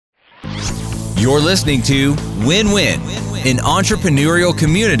You're listening to Win-Win, an entrepreneurial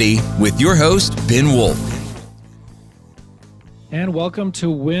community with your host, Ben Wolf. And welcome to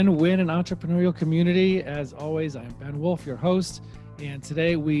Win-Win, an entrepreneurial community. As always, I'm Ben Wolf, your host. And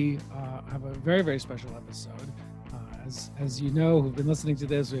today we have a very, very special episode. As you know, who've been listening to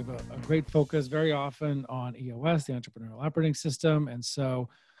this, we have a great focus very often on EOS, the Entrepreneurial Operating System. And so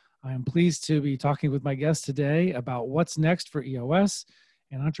I am pleased to be talking with my guest today about what's next for EOS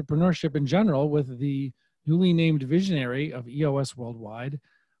and entrepreneurship in general with the newly named visionary of EOS Worldwide,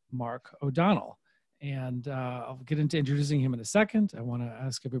 Mark O'Donnell. And I'll get into introducing him in a second. I want to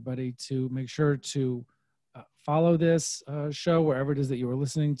ask everybody to make sure to follow this show wherever it is that you are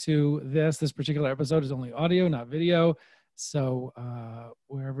listening to this. This particular episode is only audio, not video. So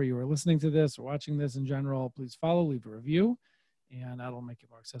wherever you are listening to this or watching this in general, please follow, leave a review, and that'll make it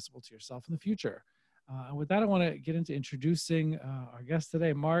more accessible to yourself in the future. And with that, I want to get into introducing our guest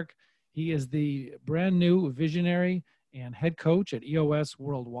today, Mark. He is the brand new visionary and head coach at EOS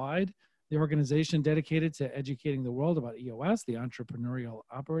Worldwide, the organization dedicated to educating the world about EOS, the Entrepreneurial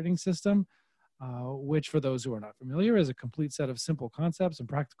Operating System, which, for those who are not familiar, is a complete set of simple concepts and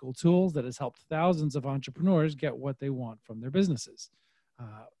practical tools that has helped thousands of entrepreneurs get what they want from their businesses.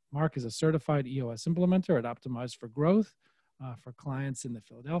 Mark is a certified EOS implementer at Optimized for Growth for clients in the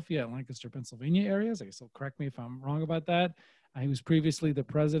Philadelphia and Lancaster, Pennsylvania areas. I guess he'll correct me if I'm wrong about that. He was previously the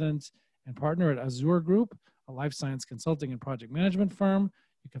president and partner at Azure Group, a life science consulting and project management firm.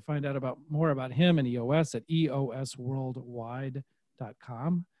 You can find out more about him and EOS at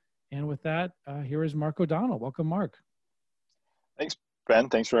eosworldwide.com. And with that, here is Mark O'Donnell. Welcome, Mark. Thanks, Ben.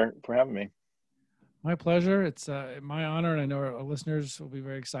 Thanks for having me. My pleasure. It's my honor, and I know our listeners will be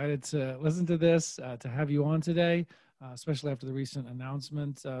very excited to listen to this, to have you on today, especially after the recent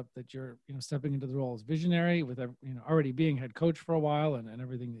announcement that you're stepping into the role as visionary with already being head coach for a while and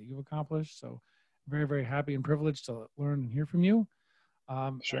everything that you've accomplished. So very, very happy and privileged to learn and hear from you.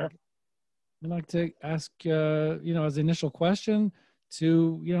 Sure. I'd like to ask, as the initial question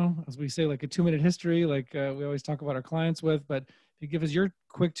to, as we say, like a 2-minute history, like we always talk about our clients with, but if you give us your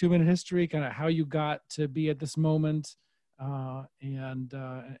quick 2-minute history, kind of how you got to be at this moment and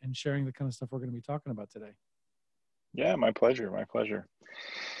sharing the kind of stuff we're going to be talking about today. Yeah, my pleasure. My pleasure.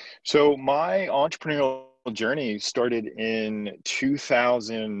 So my entrepreneurial journey started in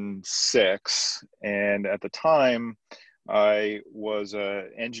 2006. And at the time, I was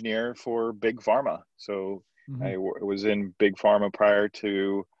an engineer for Big Pharma. So I was in Big Pharma prior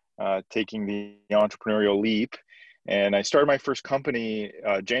to taking the entrepreneurial leap. And I started my first company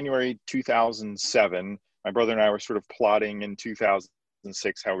January 2007. My brother and I were sort of plotting in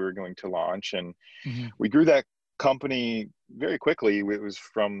 2006 how we were going to launch. And we grew that company very quickly. It was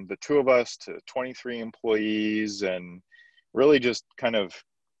from the two of us to 23 employees and really just kind of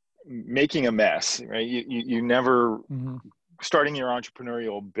making a mess, right? You never, starting your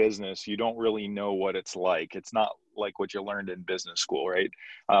entrepreneurial business, you don't really know what it's like. It's not like what you learned in business school, right?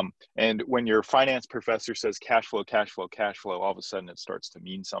 And when your finance professor says cash flow, cash flow, cash flow, all of a sudden it starts to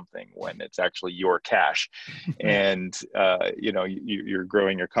mean something when it's actually your cash and, you're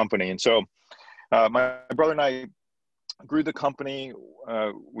growing your company. And so my brother and I grew the company.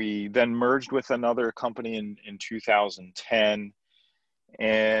 We then merged with another company in 2010.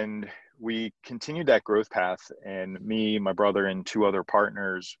 And we continued that growth path, and me, my brother, and 2 other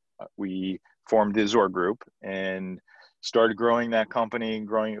partners, we formed the Azure Group and started growing that company,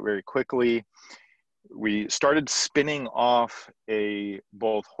 growing it very quickly. We started spinning off a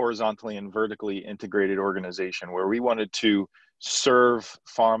both horizontally and vertically integrated organization where we wanted to serve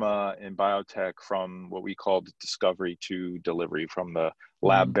pharma and biotech from what we called discovery to delivery, from the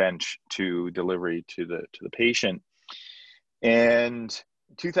lab bench to delivery to the patient. And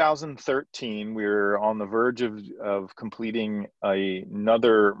 2013, we were on the verge of completing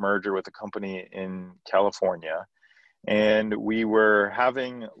another merger with a company in California. And we were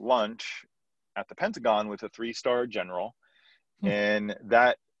having lunch at the Pentagon with a 3-star general. And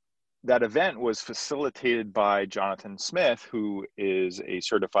that event was facilitated by Jonathan Smith, who is a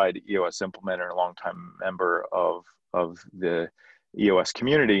certified EOS implementer and a longtime member of the EOS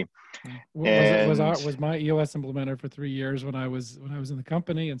community. Was my EOS implementer for 3 years when I was in the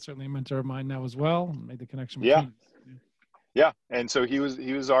company, and certainly a mentor of mine now as well. Made the connection between us. Yeah. And so he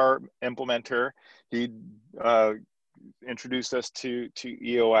was our implementer. He introduced us to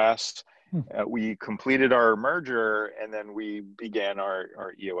EOS. We completed our merger, and then we began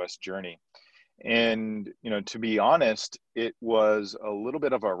our EOS journey. And, to be honest, it was a little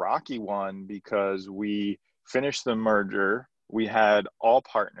bit of a rocky one because we finished the merger. We had all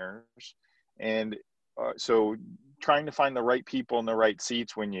partners. And so trying to find the right people in the right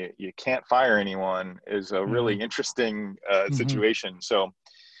seats when you can't fire anyone is a really interesting situation. So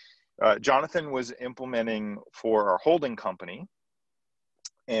Jonathan was implementing for our holding company,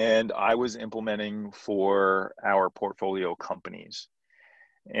 and I was implementing for our portfolio companies.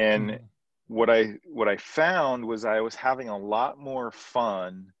 And what I found was I was having a lot more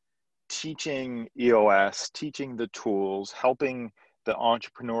fun teaching EOS, teaching the tools, helping the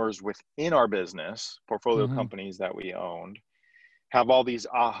entrepreneurs within our business, portfolio companies that we owned, have all these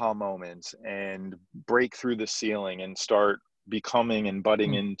aha moments and break through the ceiling and start becoming and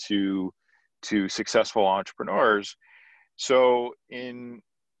budding into successful entrepreneurs. So in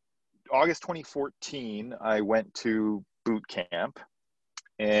August 2014, I went to boot camp.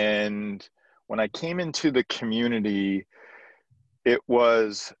 And when I came into the community, I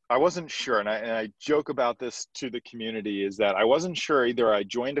wasn't sure. And I joke about this to the community, is that I wasn't sure either I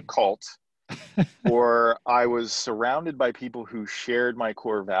joined a cult or I was surrounded by people who shared my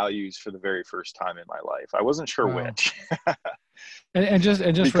core values for the very first time in my life. I wasn't sure which. And just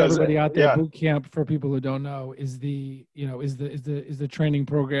because, for everybody out there, yeah. boot camp, for people who don't know, is the training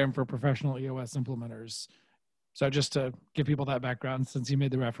program for professional EOS implementers. So just to give people that background, since you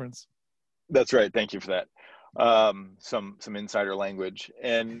made the reference. That's right. Thank you for that. Some insider language.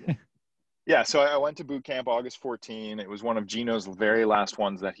 And yeah, so I went to boot camp August 14. It was one of Gino's very last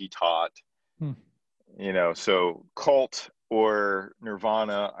ones that he taught. You know, so cult or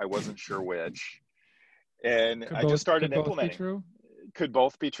Nirvana, I wasn't sure which. And I just started implementing. Could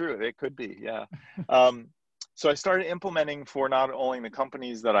both be true. It could be, yeah. So I started implementing for not only the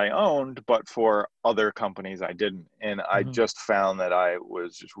companies that I owned, but for other companies I didn't. And I just found that I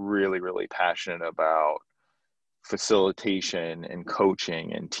was just really, really passionate about facilitation and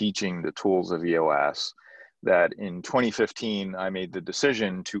coaching and teaching the tools of EOS, that in 2015, I made the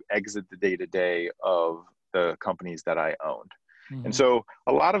decision to exit the day-to-day of the companies that I owned. And so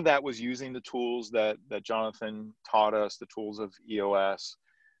a lot of that was using the tools that Jonathan taught us, the tools of EOS,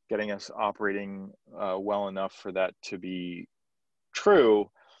 getting us operating well enough for that to be true,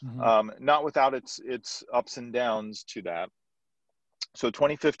 not without its ups and downs to that. So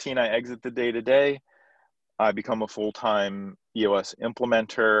 2015, I exit the day-to-day. I become a full-time EOS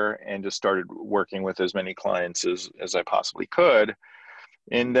implementer and just started working with as many clients as I possibly could.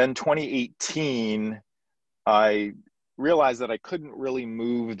 And then 2018, I realized that I couldn't really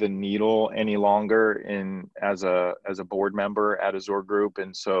move the needle any longer as a board member at Azure Group.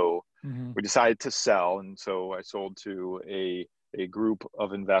 And so we decided to sell. And so I sold to a group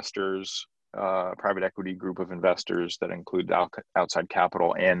of investors, private equity group of investors that include outside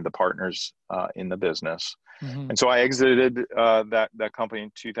capital and the partners in the business. And so I exited that company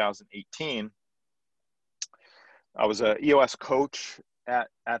in 2018. I was a EOS coach at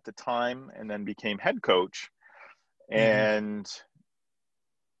the time, and then became head coach. And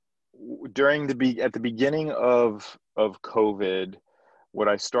at the beginning of COVID, what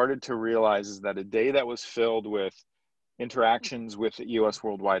I started to realize is that a day that was filled with interactions with the EOS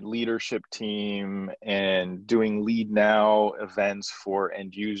Worldwide leadership team and doing Lead Now events for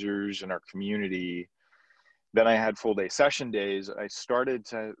end users in our community, then I had full day session days. I started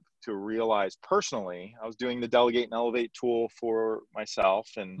to realize personally, I was doing the Delegate and Elevate tool for myself,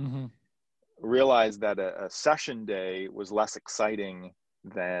 and realized that a session day was less exciting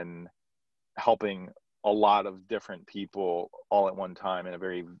than helping a lot of different people all at one time in a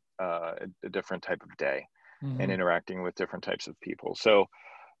very a different type of day, and interacting with different types of people. So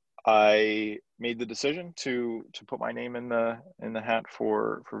I made the decision to put my name in the hat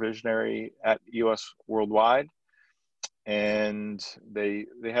for Visionary at EOS Worldwide. And they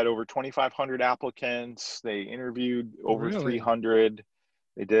had over 2,500 applicants. They interviewed over 300.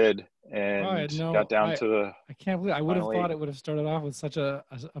 They did, and got down to the. I can't believe I would have thought it would have started off with such a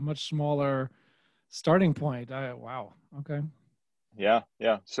much smaller starting point. Wow. Okay. Yeah.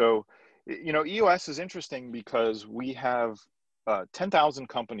 So, EOS is interesting because we have 10,000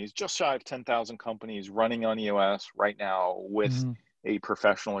 companies, just shy of 10,000 companies running on EOS right now with a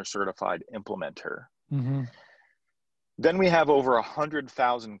professional or certified implementer. Then we have over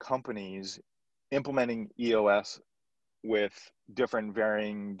 100,000 companies implementing EOS with different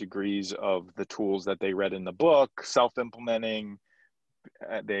varying degrees of the tools that they read in the book, self-implementing.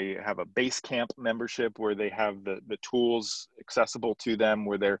 They have a Basecamp membership where they have the tools accessible to them,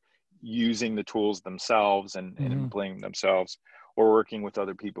 where they're using the tools themselves and implementing themselves, or working with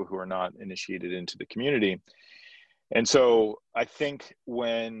other people who are not initiated into the community. And so I think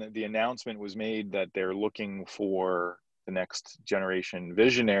when the announcement was made that they're looking for the next generation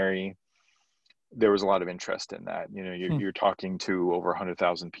visionary, there was a lot of interest in that. You're talking to over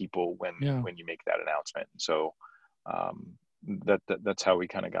 100,000 people when you make that announcement. So That's how we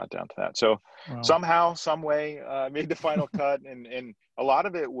kind of got down to that. So Wow. somehow, some way, made the final cut, and a lot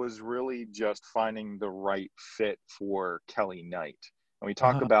of it was really just finding the right fit for Kelly Knight. And we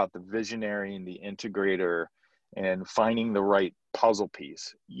talk about the visionary and the integrator and finding the right puzzle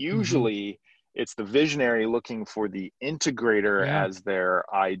piece. Usually it's the visionary looking for the integrator as their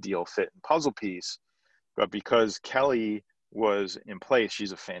ideal fit and puzzle piece. But because Kelly was in place,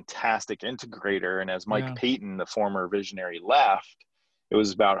 she's a fantastic integrator. And as Mike Payton, the former visionary, left, it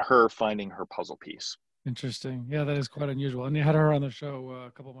was about her finding her puzzle piece. Interesting. Yeah, that is quite unusual. And you had her on the show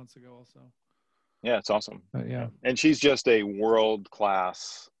a couple months ago also. Yeah, it's awesome. Yeah. And she's just a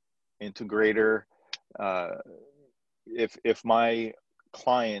world-class integrator. If my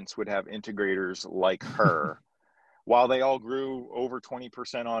clients would have integrators like her, while they all grew over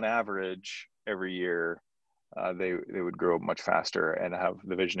 20% on average every year, they would grow much faster, and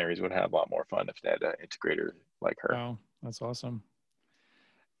the visionaries would have a lot more fun if they had an integrator like her. Wow, that's awesome.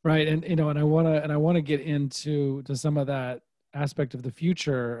 Right, and and I want to get into some of that aspect of the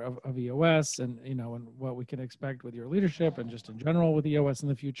future of EOS, and and what we can expect with your leadership and just in general with EOS in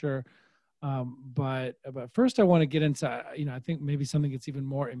the future. But first, I want to get into I think maybe something that's even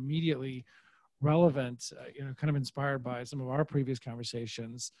more immediately relevant, kind of inspired by some of our previous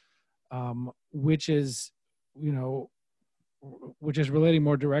conversations, which is which is relating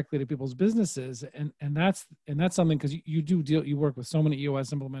more directly to people's businesses, and that's something, because you work with so many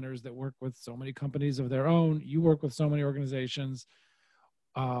EOS implementers that work with so many companies of their own. You work with so many organizations.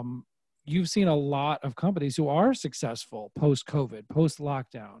 You've seen a lot of companies who are successful post-COVID,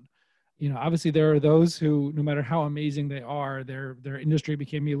 post-lockdown. Obviously there are those who, no matter how amazing they are, their industry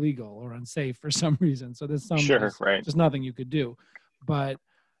became illegal or unsafe for some reason. So there's just nothing you could do. But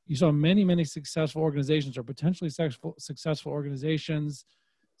you saw many, many successful organizations, or potentially successful organizations,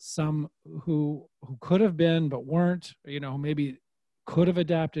 some who could have been but weren't, maybe could have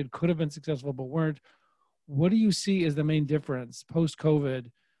adapted, could have been successful but weren't. What do you see as the main difference post-COVID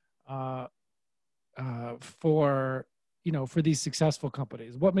for these successful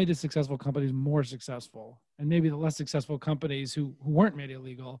companies? What made the successful companies more successful, and maybe the less successful companies who weren't made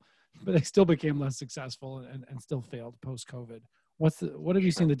illegal, but they still became less successful and still failed post-COVID? What have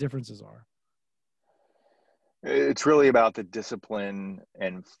you seen the differences are? It's really about the discipline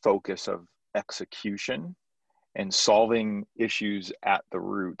and focus of execution and solving issues at the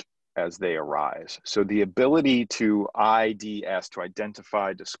root as they arise. So the ability to IDS, to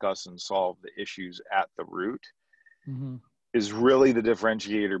identify, discuss, and solve the issues at the root, is really the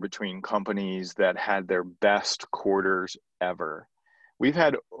differentiator between companies that had their best quarters ever. We've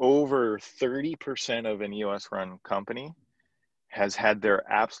had over 30% of an EOS run company has had their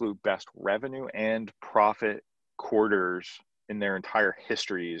absolute best revenue and profit quarters in their entire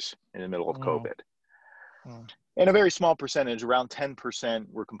histories in the middle of COVID. And a very small percentage, around 10%,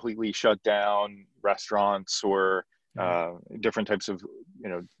 were completely shut down, restaurants or different types of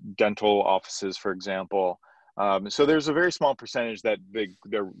dental offices, for example. So there's a very small percentage that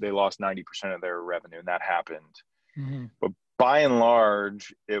they lost 90% of their revenue, and that happened. But by and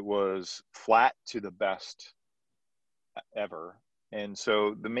large, it was flat to the best ever. And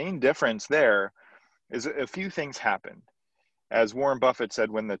so the main difference there is a few things happened. As Warren Buffett said,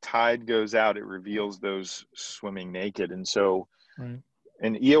 when the tide goes out, it reveals those swimming naked. And so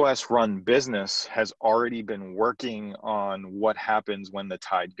an EOS run business has already been working on what happens when the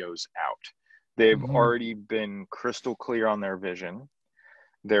tide goes out. They've already been crystal clear on their vision.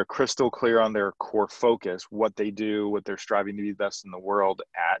 They're crystal clear on their core focus, what they do, what they're striving to be best in the world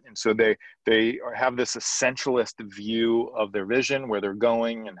at. And so they have this essentialist view of their vision, where they're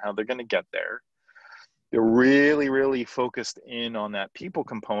going and how they're going to get there. They're really, really focused in on that people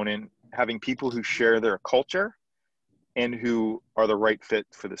component, having people who share their culture and who are the right fit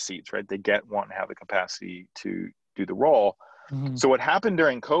for the seats, right? They want and have the capacity to do the role. So what happened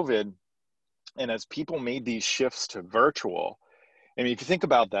during COVID, and as people made these shifts to virtual, I mean, if you think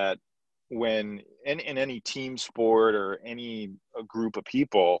about that, when in any team sport or any group of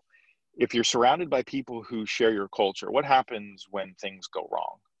people, if you're surrounded by people who share your culture, what happens when things go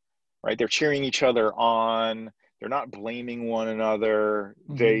wrong, right? They're cheering each other on. They're not blaming one another.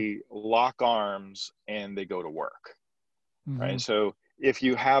 They lock arms and they go to work, right? So if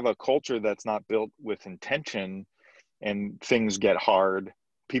you have a culture that's not built with intention and things get hard,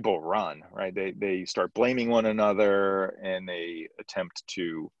 people run, right? They start blaming one another and they attempt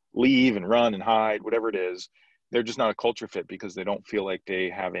to leave and run and hide, whatever it is. They're just not a culture fit because they don't feel like they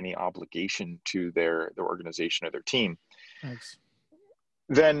have any obligation to their organization or their team. Thanks.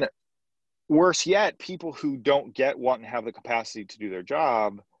 Then worse yet, people who don't want and have the capacity to do their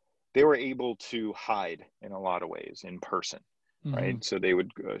job, they were able to hide in a lot of ways in person, right? So they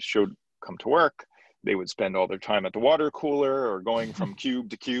would come to work. They would spend all their time at the water cooler or going from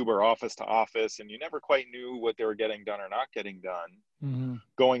cube to cube or office to office, and you never quite knew what they were getting done or not getting done.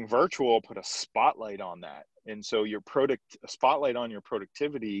 Going virtual put a spotlight on that. And so a spotlight on your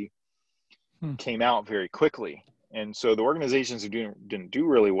productivity came out very quickly. And so the organizations who didn't do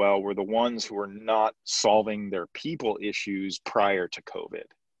really well were the ones who were not solving their people issues prior to COVID.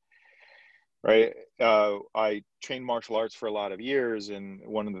 Right. I trained martial arts for a lot of years. And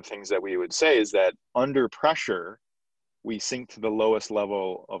one of the things that we would say is that under pressure, we sink to the lowest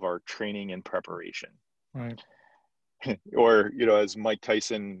level of our training and preparation. Right. Or, as Mike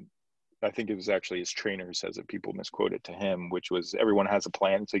Tyson, I think it was actually his trainer says it, people misquote it to him, which was everyone has a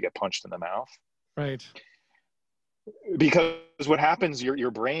plan to get punched in the mouth. Right. Because what happens, your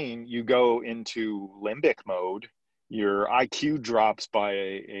brain, you go into limbic mode. Your IQ drops by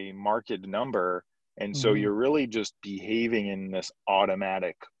a marked number. And so you're really just behaving in this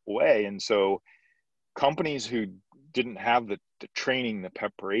automatic way. And so companies who didn't have the training, the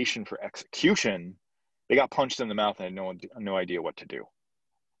preparation for execution, they got punched in the mouth and had no idea what to do.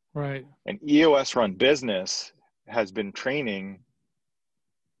 Right. An EOS run business has been training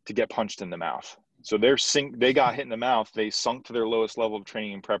to get punched in the mouth. So they got hit in the mouth. They sunk to their lowest level of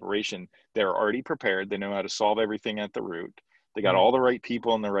training and preparation. They're already prepared. They know how to solve everything at the root. They got all the right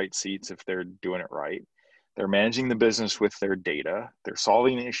people in the right seats if they're doing it right. They're managing the business with their data. They're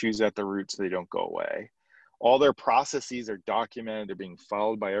solving issues at the root so they don't go away. All their processes are documented. They're being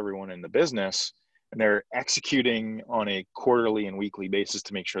followed by everyone in the business, and they're executing on a quarterly and weekly basis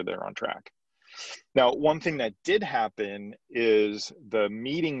to make sure they're on track. Now, one thing that did happen is the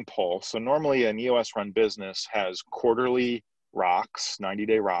meeting pulse. So normally an EOS run business has quarterly rocks,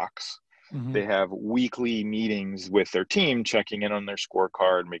 90-day rocks. They have weekly meetings with their team, checking in on their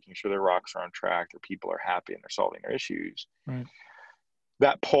scorecard, making sure their rocks are on track, their people are happy, and they're solving their issues. Right.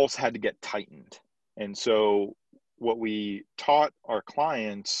 That pulse had to get tightened. And so what we taught our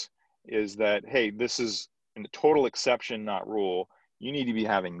clients is that, hey, this is a total exception, not rule. You need to be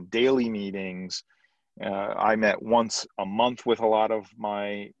having daily meetings. I met once a month with a lot of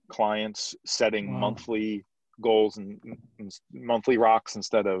my clients, setting monthly goals and monthly rocks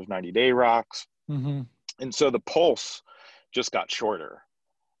instead of 90-day rocks. And so the pulse just got shorter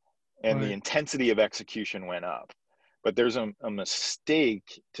and the intensity of execution went up. But there's a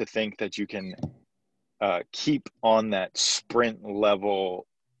mistake to think that you can keep on that sprint level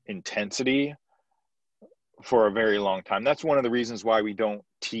intensity for a very long time. That's one of the reasons why we don't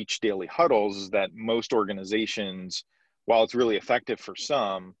teach daily huddles, is that most organizations, while it's really effective for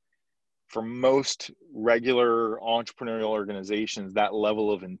some, for most regular entrepreneurial organizations, that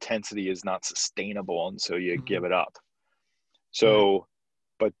level of intensity is not sustainable. And so you give it up. So,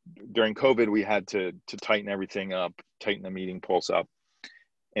 but during COVID, we had to tighten everything up, tighten the meeting pulse up,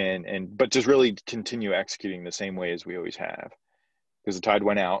 but just really continue executing the same way as we always have, because the tide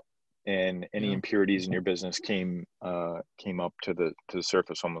went out and any impurities in your business came up to the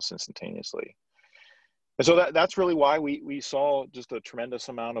surface almost instantaneously. And so that's really why we saw just a tremendous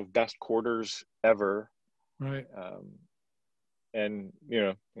amount of best quarters ever. Right. And,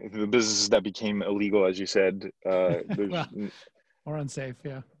 the businesses that became illegal, as you said, there's or unsafe.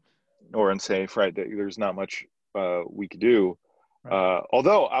 Yeah. Or unsafe, right. There's not much we could do. Right.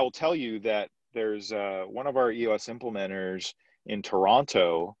 Although I will tell you that there's one of our EOS implementers in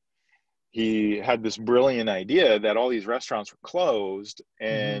Toronto. He had this brilliant idea that all these restaurants were closed,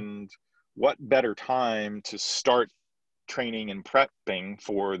 and what better time to start training and prepping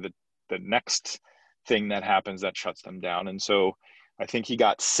for the next thing that happens that shuts them down. And so I think he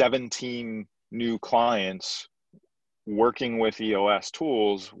got 17 new clients working with EOS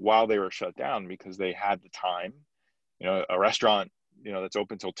tools while they were shut down because they had the time. A restaurant, that's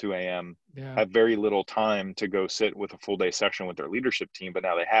open till 2 a.m. had very little time to go sit with a full day session with their leadership team, but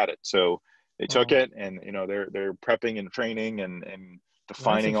now they had it. So they took it, and they're prepping and training and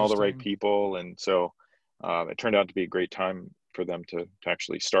defining all the right people. And so it turned out to be a great time for them to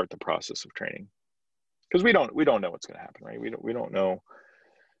actually start the process of training, because we don't know what's going to happen, right? We don't know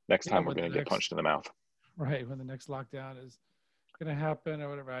next time we're going to get punched in the mouth. Right. When the next lockdown is going to happen or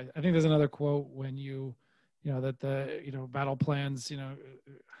whatever. I think there's another quote when that the battle plans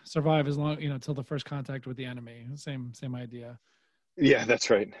survive as long till the first contact with the enemy. Same idea. Yeah,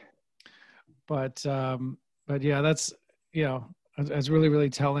 that's right. But yeah, that's it's really, really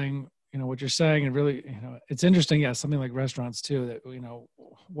telling what you're saying, and really it's interesting. Yeah, something like restaurants too, that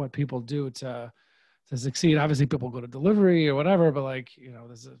what people do to succeed. Obviously people go to delivery or whatever, but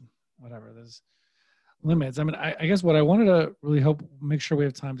there's limits. I mean, I guess what I wanted to really make sure we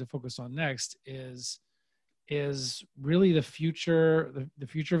have time to focus on next is really the future, the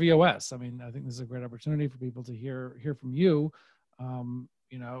future of EOS. I mean, I think this is a great opportunity for people to hear from you,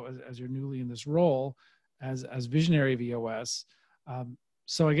 as you're newly in this role as visionary of EOS.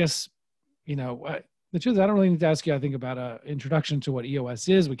 So I guess, the truth is I don't really need to ask you, I think, about an introduction to what EOS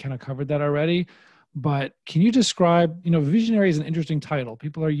is. We kind of covered that already. But can you describe, visionary is an interesting title.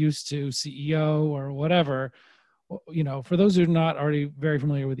 People are used to CEO or whatever. For those who are not already very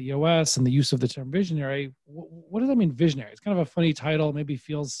familiar with EOS and the use of the term visionary, what does that mean, visionary? It's kind of a funny title, maybe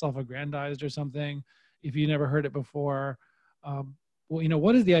feels self-aggrandized or something if you never heard it before.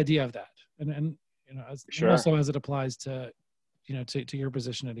 What is the idea of that? And Sure. and also as it applies to, to your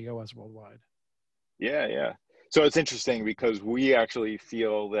position at EOS Worldwide. Yeah. So it's interesting because we actually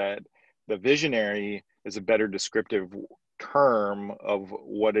feel that the visionary is a better descriptive term of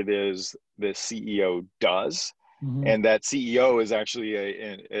what it is the CEO does. Mm-hmm. And that CEO is actually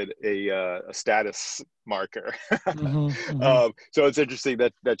a status marker. Mm-hmm. So it's interesting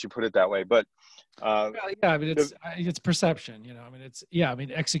that you put it that way. But I mean, it's perception. I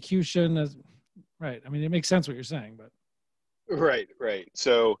mean, execution is right. I mean, it makes sense what you're saying, but right.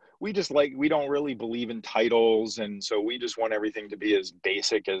 So we don't really believe in titles, and so we just want everything to be as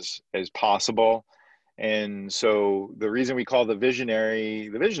basic as possible. And so the reason we call the visionary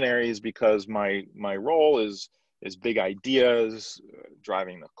is because my role is big ideas,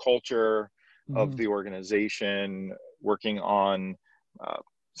 driving the culture of the organization, working on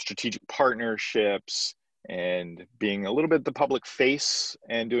strategic partnerships, and being a little bit the public face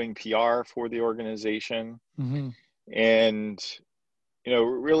and doing PR for the organization. Mm-hmm. And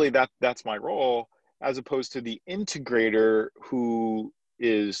really that's my role, as opposed to the integrator, who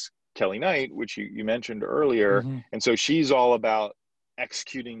is Kelly Knight, which you mentioned earlier. Mm-hmm. And so she's all about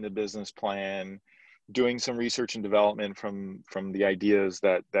executing the business plan, doing some research and development from the ideas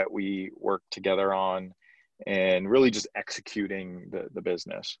that we work together on, and really just executing the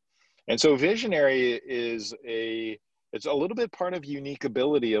business. And so visionary is it's a little bit part of unique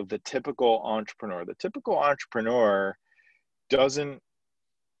ability of the typical entrepreneur. The typical entrepreneur doesn't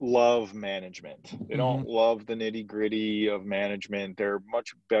love management. They don't love the nitty gritty of management. They're a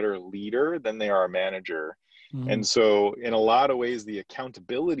much better leader than they are a manager. And so in a lot of ways, the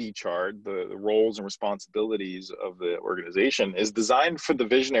accountability chart, the roles and responsibilities of the organization, is designed for the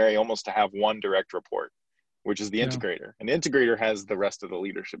visionary almost to have one direct report, which is the integrator. And the integrator has the rest of the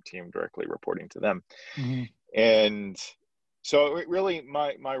leadership team directly reporting to them. And so really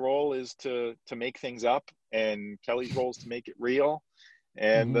my role is to make things up, and Kelly's role is to make it real.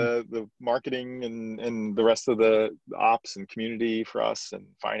 And the marketing and the rest of the ops and community for us and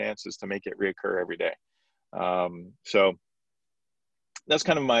finances to make it reoccur every day. So that's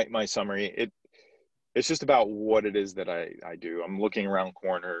kind of my summary. It's just about what it is that I do. I'm looking around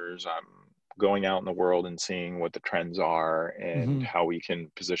corners. I'm going out in the world and seeing what the trends are and how we can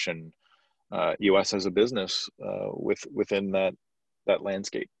position EOS as a business within that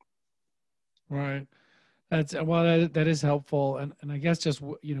landscape. Right. That is helpful. And I guess just,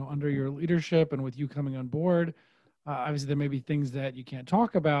 under your leadership and with you coming on board, obviously there may be things that you can't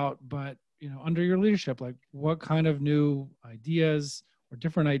talk about, but, under your leadership, like what kind of new ideas or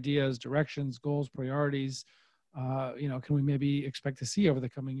different ideas, directions, goals, priorities, can we maybe expect to see over the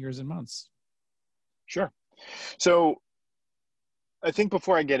coming years and months? Sure. So I think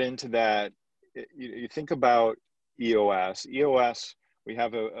before I get into that, you think about EOS. We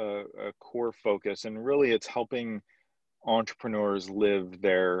have a core focus, and really it's helping entrepreneurs live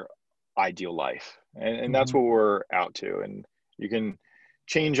their ideal life. And that's what we're out to. And you can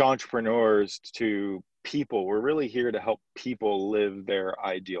change entrepreneurs to people. We're really here to help people live their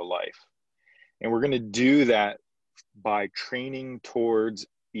ideal life. And we're going to do that by training towards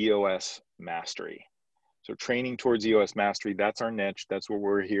EOS mastery. So training towards EOS mastery, that's our niche. That's what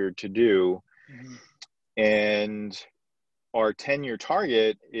we're here to do. And our 10-year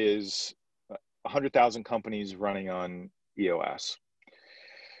target is 100,000 companies running on EOS.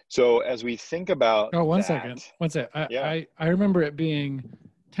 So as we think about one second. I remember it being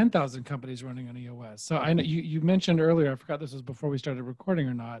 10,000 companies running on EOS. So I know you mentioned earlier, I forgot this was before we started recording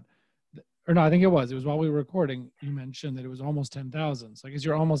or not. Or no, I think it was while we were recording, you mentioned that it was almost 10,000. So I guess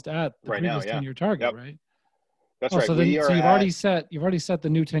you're almost at the previous 10-year target, right? That's right. So you've already set the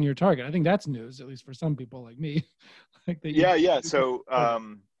new 10-year target. I think that's news, at least for some people like me. So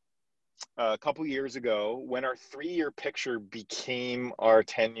a couple years ago, when our 3-year picture became our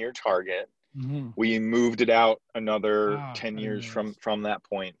 10-year target, we moved it out another 10 years from that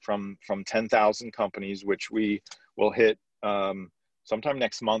point, from 10,000 companies, which we will hit sometime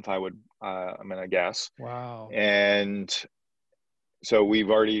next month, I'm going to guess. Wow. And so we've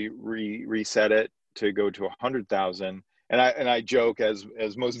already reset it to go to 100,000. And I joke, as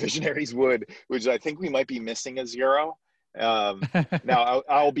most visionaries would, which I think we might be missing a zero. Now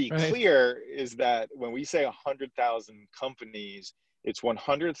I'll be Right. clear, is that when we say 100,000 companies, it's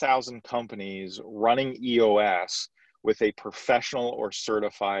 100,000 companies running EOS with a professional or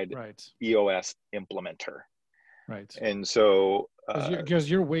certified Right. EOS implementer. Right. And so because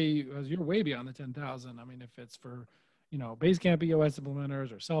you're way beyond the 10,000. I mean, if it's for, Basecamp EOS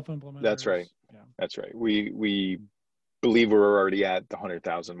implementers or self-implementers. that's right. Yeah. That's right. We believe we're already at the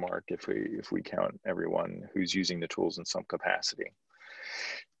 100,000 mark if we count everyone who's using the tools in some capacity.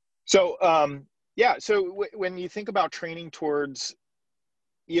 So when you think about training towards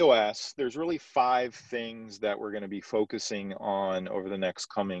EOS, there's really 5 things that we're going to be focusing on over the next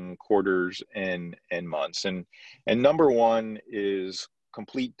coming quarters and months. And number 1 is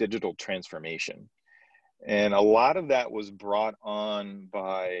complete digital transformation. And a lot of that was brought on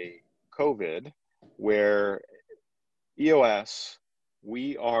by COVID, where EOS,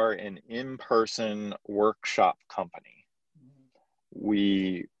 we are an in-person workshop company.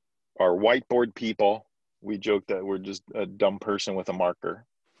 We are whiteboard people. We joke that we're just a dumb person with a marker.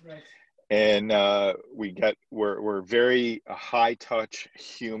 Right. And we're very a high touch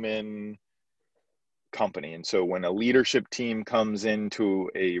human company. And so when a leadership team comes into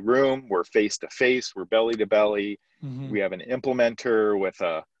a room, we're face to face, we're belly to belly. Mm-hmm. We have an implementer with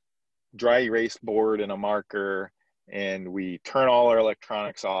a dry erase board and a marker, and we turn all our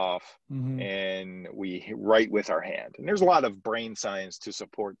electronics off. Mm-hmm. And we write with our hand. And there's a lot of brain science to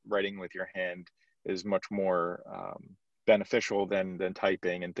support writing with your hand is much more beneficial than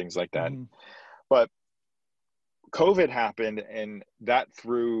typing and things like that. Mm-hmm. But COVID happened, and that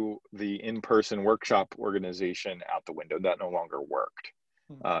threw the in-person workshop organization out the window. That no longer worked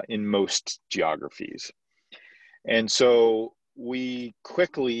in most geographies. And so we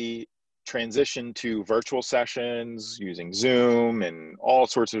quickly transitioned to virtual sessions using Zoom and all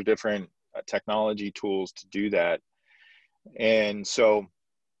sorts of different technology tools to do that. And so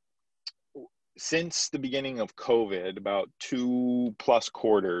since the beginning of COVID, about 2+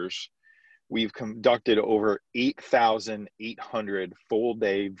 quarters, we've conducted over 8,800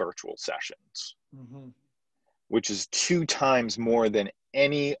 full-day virtual sessions, mm-hmm. which is 2 times more than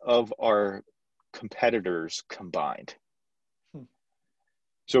any of our competitors combined.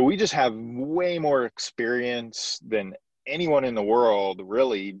 So we just have way more experience than anyone in the world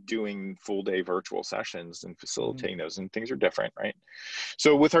really doing full-day virtual sessions and facilitating those, and things are different, right?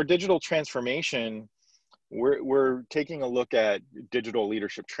 So with our digital transformation, we're taking a look at digital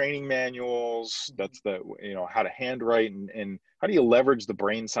leadership training manuals. That's how to handwrite and how do you leverage the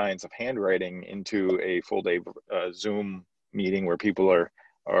brain science of handwriting into a full-day Zoom meeting where people are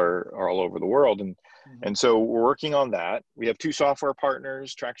all over the world. And so we're working on that. We have 2 software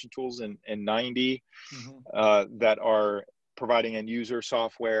partners, Traction Tools and 90, that are providing end user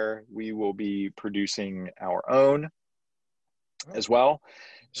software. We will be producing our own as well.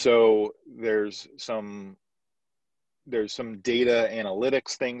 So there's some data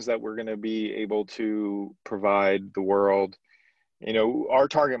analytics things that we're going to be able to provide the world. Our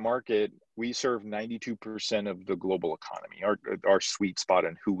target market, we serve 92% of the global economy, our sweet spot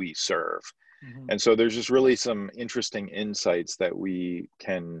and who we serve. Mm-hmm. And so there's just really some interesting insights that we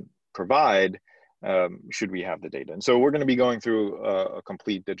can provide should we have the data. And so we're going to be going through a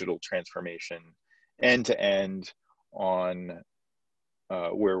complete digital transformation end to end on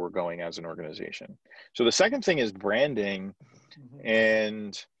where we're going as an organization. So the second thing is branding. Mm-hmm.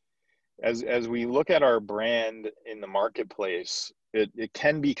 And as we look at our brand in the marketplace, it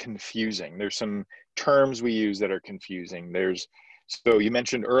can be confusing. There's some terms we use that are confusing. So you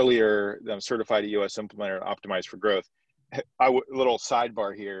mentioned earlier, the certified EOS implementer optimized for growth. Little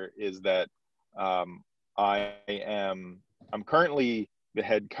sidebar here is that I'm currently the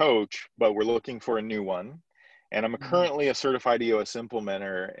head coach, but we're looking for a new one. And I'm currently a certified EOS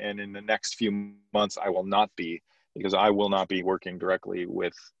implementer. And in the next few months, I will not be, because I will not be working directly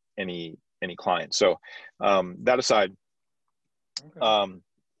with any client. So that aside, okay.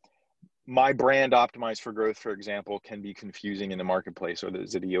 My brand optimized for growth, for example, can be confusing in the marketplace. So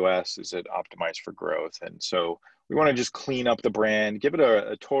is it EOS? Is it optimized for growth? And so we want to just clean up the brand, give it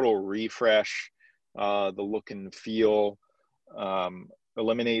a total refresh, the look and feel,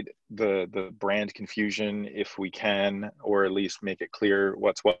 eliminate the brand confusion if we can, or at least make it clear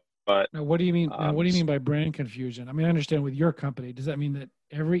what's what. Now, what do you mean? What do you mean by brand confusion? I mean, I understand with your company. Does that mean that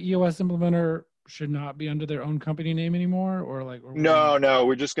every EOS implementer should not be under their own company name anymore, or like? Or no,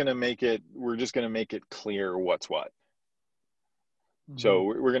 we're just going to make it clear what's what. So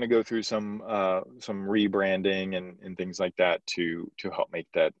we're going to go through some rebranding and things like that to help make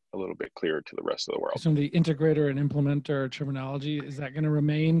that a little bit clearer to the rest of the world. So the integrator and implementer terminology, is that going to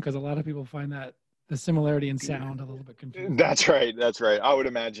remain? Because a lot of people find that the similarity in sound a little bit confusing. That's right. That's right. I would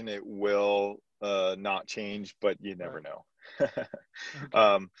imagine it will not change, but you never know.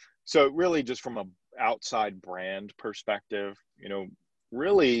 Okay. So really just from a outside brand perspective,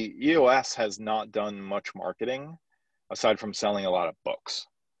 really EOS has not done much marketing aside from selling a lot of books.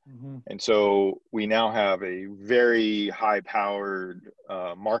 And so we now have a very high-powered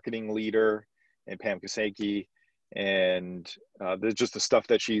marketing leader in Pam Kaseki, and just the stuff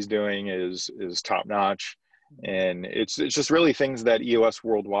that she's doing is top-notch. And it's just really things that EOS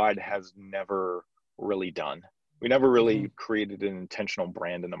Worldwide has never really done. We never really created an intentional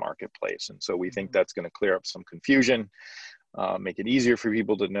brand in the marketplace. And so we think that's going to clear up some confusion, make it easier for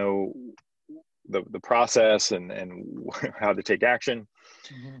people to know the process and how to take action.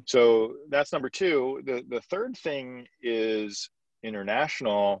 So that's number two. The third thing is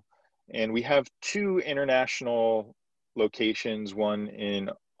international. And we have 2 international locations, one in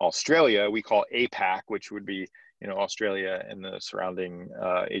Australia, we call APAC, which would be, Australia and the surrounding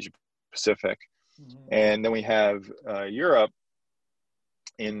Asia Pacific. And then we have Europe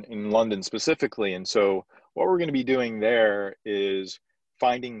in London specifically. And so what we're going to be doing there is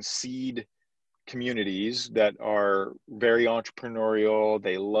finding seed communities that are very entrepreneurial.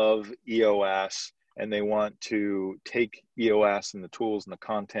 They love EOS and they want to take EOS and the tools and the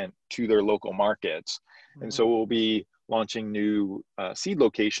content to their local markets. And so we'll be launching new seed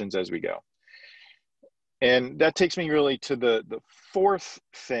locations as we go. And that takes me really to the fourth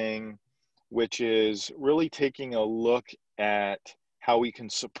thing, which is really taking a look at how we can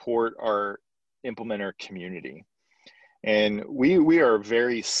support our implementer community. And we are a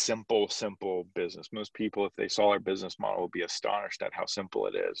very simple business. Most people, if they saw our business model, would be astonished at how simple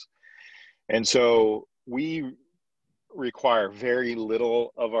it is. And so we require very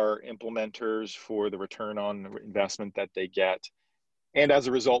little of our implementers for the return on investment that they get. And as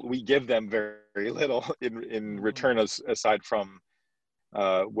a result, we give them very little in return, aside from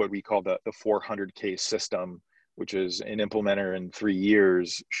what we call the 400K system, which is an implementer in 3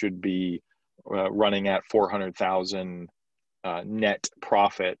 years should be running at 400,000 net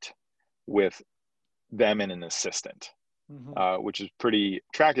profit with them and an assistant, which is pretty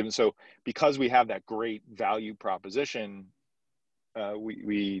attractive. And so because we have that great value proposition,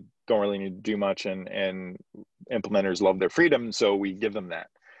 we don't really need to do much, and implementers love their freedom, so we give them that.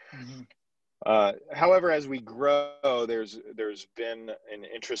 However, as we grow, there's been an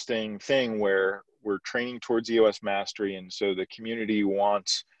interesting thing where we're training towards EOS mastery, and so the community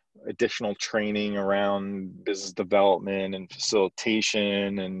wants additional training around business development and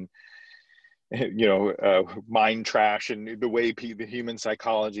facilitation and mind trash and the way the human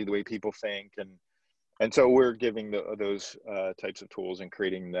psychology, the way people think, and so we're giving those types of tools and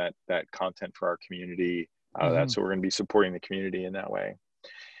creating that content for our community out of that. So we're going to be supporting the community in that way.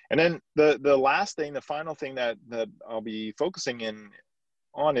 And then the last thing, the final thing that I'll be focusing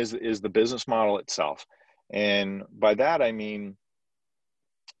on is the business model itself. And by that, I mean,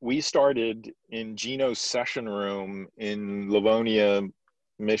 we started in Gino's session room in Livonia,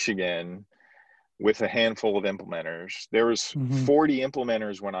 Michigan, with a handful of implementers. There was 40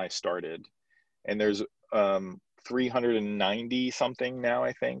 implementers when I started, and there's 390 something now,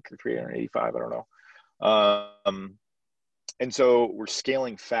 I think, or 385, I don't know. And so we're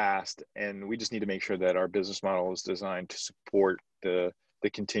scaling fast, and we just need to make sure that our business model is designed to support the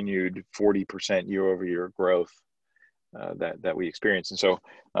continued 40% year-over-year growth that we experience. And so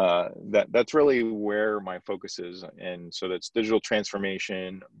that's really where my focus is. And so that's digital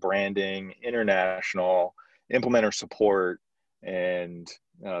transformation, branding, international, implementer support, and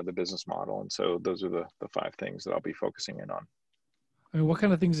the business model. And so those are the 5 things that I'll be focusing in on. I mean, what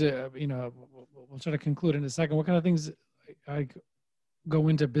kind of things, we'll try to conclude in a second. What kind of things go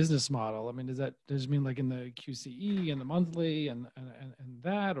into business model? I mean, does it mean like in the QCE and the monthly and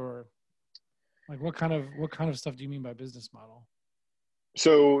that, or like what kind of stuff do you mean by business model?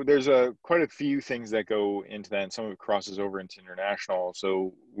 So there's quite a few things that go into that, and some of it crosses over into international.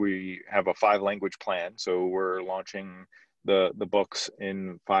 So we have a 5-language plan. So we're launching the books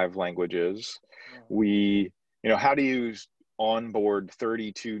in 5 languages. We, how do you onboard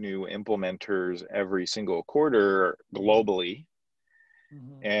 32 new implementers every single quarter globally?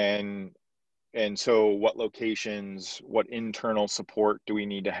 And so what locations, what internal support do we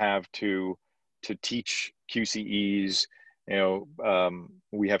need to have to teach QCEs?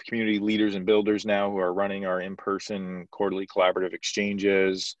 We have community leaders and builders now who are running our in-person quarterly collaborative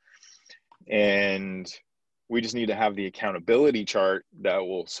exchanges. And we just need to have the accountability chart that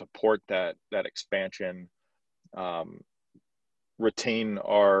will support that expansion, retain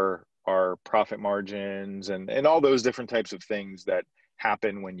our profit margins, and all those different types of things that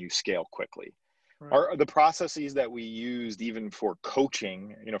happen when you scale quickly. Right. The processes that we used even for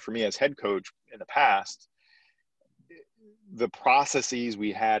coaching, for me as head coach in the past, the processes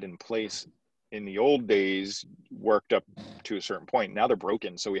we had in place in the old days worked up to a certain point. Now they're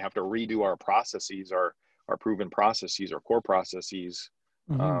broken. So we have to redo our processes, our proven processes, our core processes.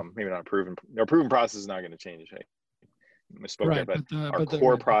 Maybe not proven. Our proven process is not going to change. I misspoke right, there, but our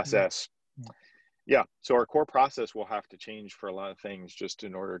core process. Yeah. So our core process will have to change for a lot of things just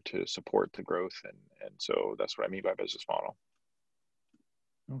in order to support the growth. And so that's what I mean by business model.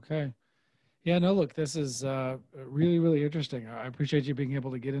 Okay. Yeah, no, look, this is really, really interesting. I appreciate you being able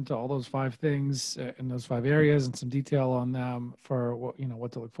to get into all those 5 things in those 5 areas and some detail on them for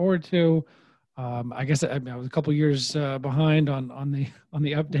what to look forward to. I guess I was a couple years behind on the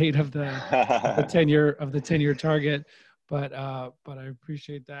update of the 10-year target, but I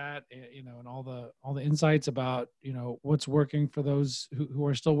appreciate that, and all the insights about what's working for those who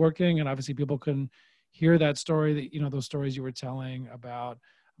are still working, and obviously people can hear that story that those stories you were telling about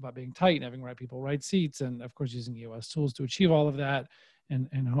being tight and having the right people, right seats, and of course using EOS tools to achieve all of that, and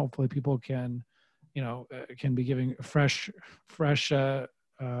hopefully people can can be giving fresh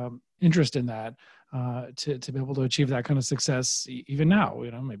interest in that to be able to achieve that kind of success even now.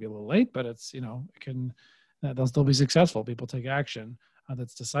 Maybe a little late, but it's they'll still be successful. People take action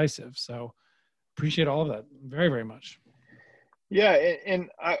that's decisive. So appreciate all of that very, very much. Yeah,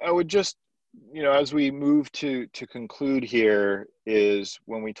 and I would just as we move to conclude here, is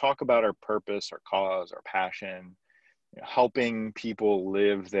when we talk about our purpose, our cause, our passion, helping people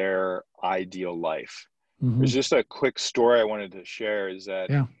live their ideal life. There's just a quick story I wanted to share, is that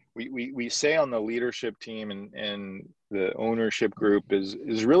we say on the leadership team and the ownership group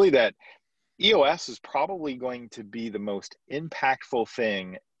is really that EOS is probably going to be the most impactful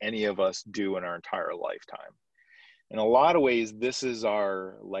thing any of us do in our entire lifetime. In a lot of ways, this is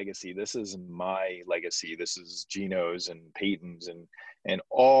our legacy. This is my legacy. This is Gino's and Peyton's and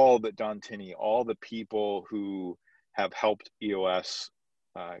all the Don Tinney, all the people who have helped EOS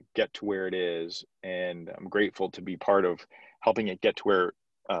get to where it is. And I'm grateful to be part of helping it get to where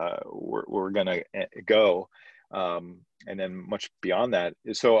we're going to go. And then much beyond that.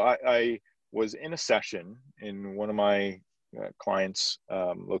 So I was in a session in one of my clients'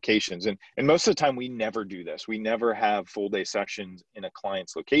 locations. And most of the time we never do this. We never have full day sessions in a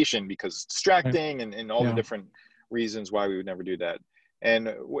client's location because it's distracting and all the different reasons why we would never do that.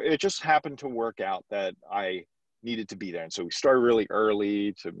 And it just happened to work out that I needed to be there. And so we started really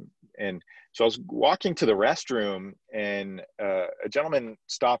early and so I was walking to the restroom and a gentleman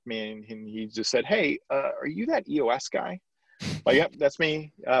stopped me and he just said, "Hey, are you that EOS guy?" Like, yep, that's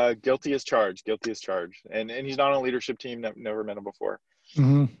me. Guilty as charged. And he's not on a leadership team. Never met him before.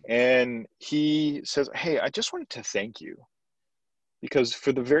 And he says, "Hey, I just wanted to thank you because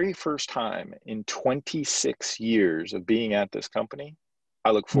for the very first time in 26 years of being at this company,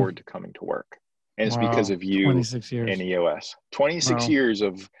 I look forward to coming to work. And it's because of you 26 years. and EOS. 26 years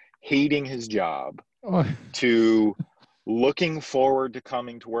of hating his job to looking forward to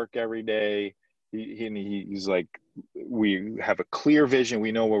coming to work every day." He's like, we have a clear vision.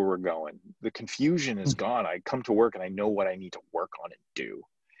 We know where we're going. The confusion is gone. I come to work and I know what I need to work on and do.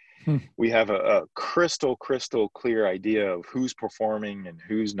 We have a crystal clear idea of who's performing and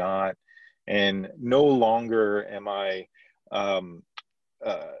who's not. And no longer am I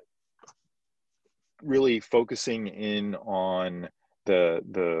really focusing in on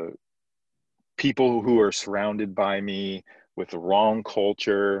the people who are surrounded by me with the wrong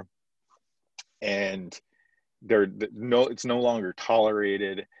culture. And it's no longer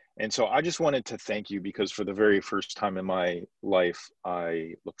tolerated. And so I just wanted to thank you because for the very first time in my life,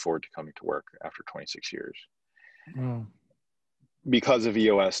 I look forward to coming to work after 26 years. Because of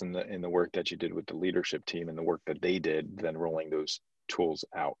EOS and the work that you did with the leadership team and the work that they did, then rolling those tools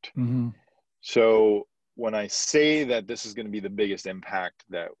out. So when I say that this is going to be the biggest impact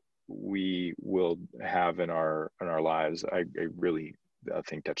that we will have in our lives, I really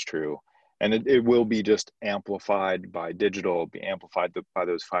think that's true. And it will be just amplified by digital, be amplified by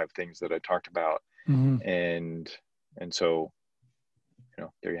those 5 things that I talked about. And so,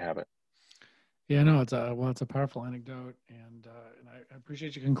 there you have it. Yeah, no, it's a powerful anecdote. And I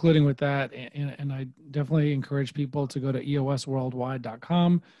appreciate you concluding with that. And I definitely encourage people to go to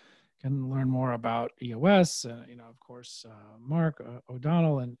eosworldwide.com and learn more about EOS. Of course, Mark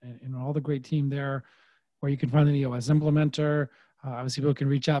O'Donnell and all the great team there, where you can find an EOS implementer. Obviously, people can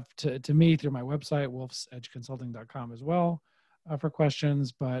reach out to me through my website, wolfsedgeconsulting.com as well for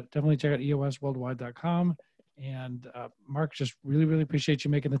questions, but definitely check out eosworldwide.com. And Mark, just really, really appreciate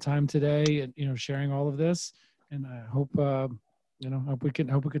you making the time today and, sharing all of this. And I hope, hope we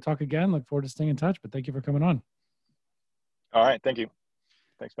could talk again. Look forward to staying in touch, but thank you for coming on. All right. Thank you.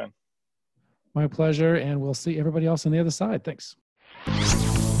 Thanks, Ben. My pleasure. And we'll see everybody else on the other side. Thanks.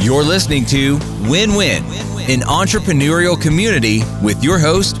 You're listening to Win Win, an entrepreneurial community with your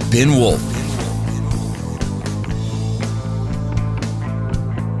host, Ben Wolf.